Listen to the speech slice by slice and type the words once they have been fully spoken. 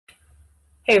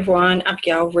Hey everyone,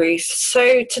 Abigail Reese.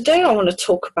 So today I want to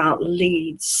talk about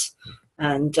leads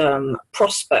and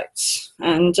prospects.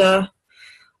 And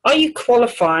are you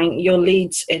qualifying your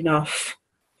leads enough?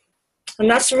 And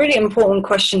that's a really important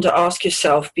question to ask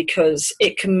yourself because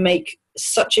it can make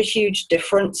such a huge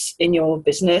difference in your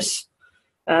business.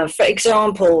 For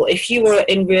example, if you were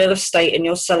in real estate and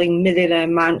you're selling millionaire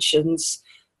mansions,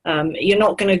 you're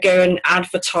not going to go and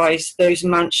advertise those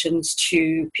mansions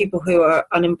to people who are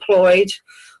unemployed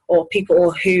or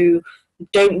people who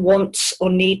don't want or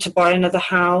need to buy another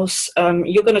house.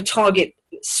 You're going to target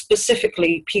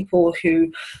specifically people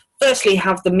who, firstly,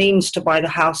 have the means to buy the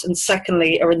house, and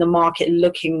secondly, are in the market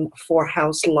looking for a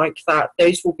house like that.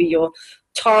 Those will be your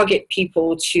target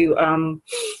people to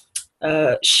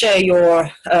share your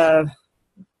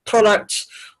product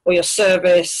or your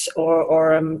service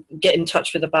or get in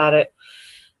touch with about it.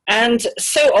 And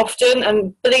so often,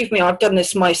 and believe me, I've done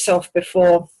this myself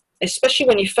before, especially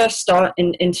when you first start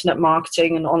in internet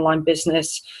marketing and online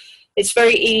business, it's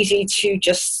very easy to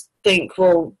just think,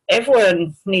 well,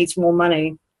 everyone needs more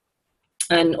money.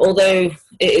 And although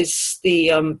it is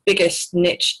the biggest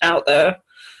niche out there,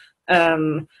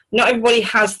 not everybody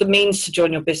has the means to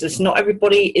join your business. Not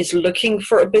everybody is looking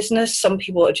for a business. Some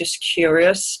people are just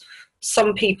curious.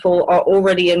 Some people are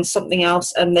already in something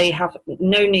else and they have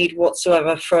no need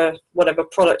whatsoever for whatever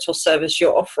product or service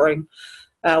you're offering.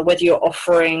 Whether you're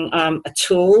offering a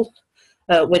tool,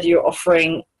 whether you're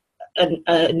offering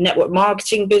a network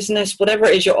marketing business, whatever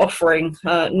it is you're offering,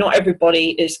 not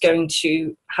everybody is going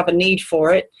to have a need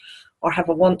for it or have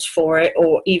a want for it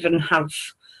or even have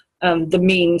the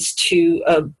means to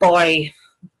buy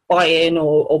in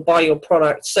or buy your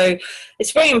product. So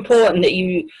it's very important that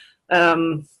you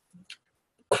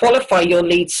qualify your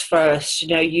leads first.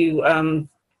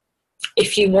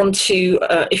 If you want to,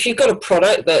 if you've got a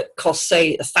product that costs,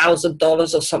 say,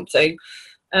 $1,000 or something,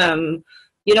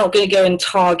 you're not going to go and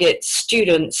target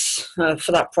students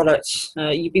for that product.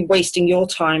 You'd be wasting your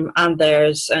time and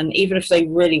theirs. And even if they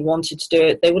really wanted to do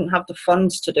it, they wouldn't have the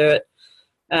funds to do it.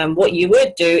 What you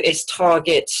would do is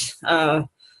target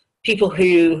people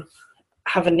who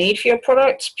have a need for your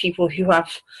product, people who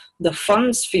have the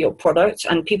funds for your product,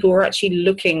 and people who are actually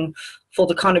looking for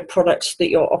the kind of products that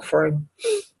you're offering.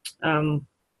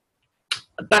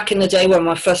 Back in the day when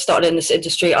I first started in this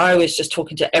industry, I was just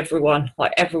talking to everyone,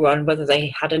 whether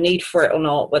they had a need for it or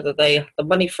not, whether they had the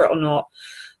money for it or not.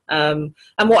 And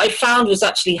what I found was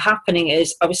actually happening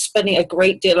is I was spending a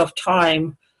great deal of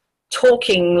time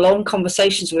talking long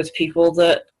conversations with people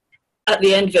that at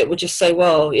the end of it would just say,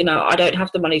 well, I don't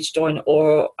have the money to join,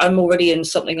 or I'm already in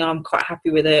something and I'm quite happy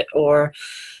with it, or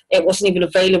it wasn't even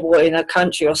available in a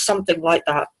country or something like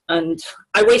that. And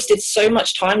I wasted so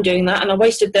much time doing that, and I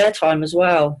wasted their time as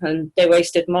well, and they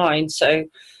wasted mine. So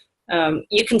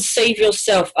you can save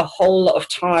yourself a whole lot of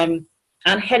time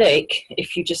and headache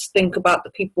if you just think about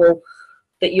the people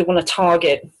that you want to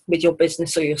target with your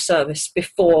business or your service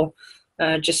before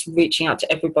just reaching out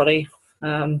to everybody.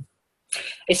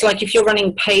 It's like if you're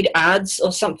running paid ads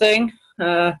or something,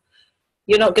 you're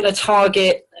not going to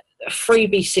target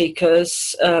freebie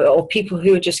seekers or people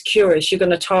who are just curious. You're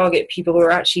going to target people who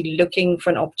are actually looking for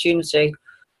an opportunity.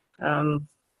 And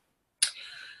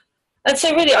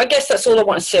so really, I guess that's all I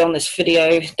want to say on this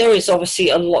video. There is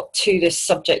obviously a lot to this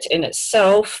subject in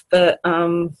itself, but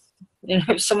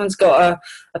if someone's got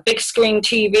a big screen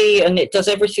TV and it does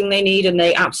everything they need and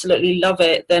they absolutely love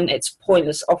it, then it's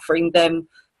pointless offering them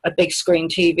a big screen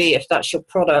TV if that's your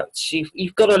product.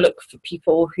 You've got to look for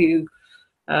people who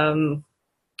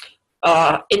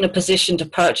are in a position to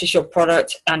purchase your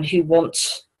product and who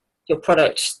want your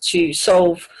product to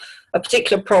solve a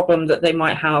particular problem that they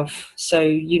might have. So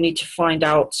you need to find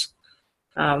out,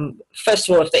 first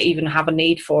of all, if they even have a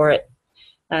need for it,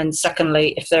 and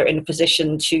secondly, if they're in a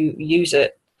position to use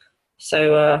it.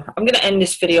 So I'm going to end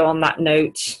this video on that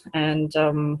note, and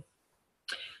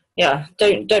yeah,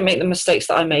 don't make the mistakes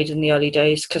that I made in the early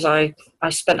days, because I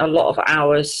spent a lot of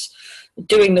hours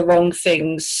doing the wrong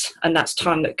things, and that's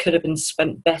time that could have been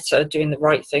spent better doing the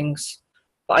right things,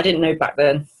 but I didn't know back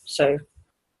then. So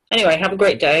anyway, have a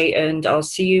great day, and I'll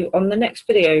see you on the next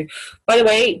video. By the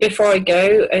way, before I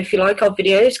go, if you like our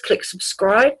videos, click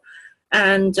subscribe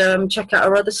and check out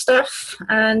our other stuff,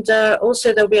 and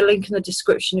also there'll be a link in the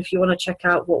description if you want to check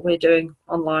out what we're doing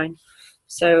online.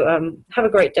 So have a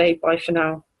great day. Bye for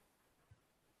now.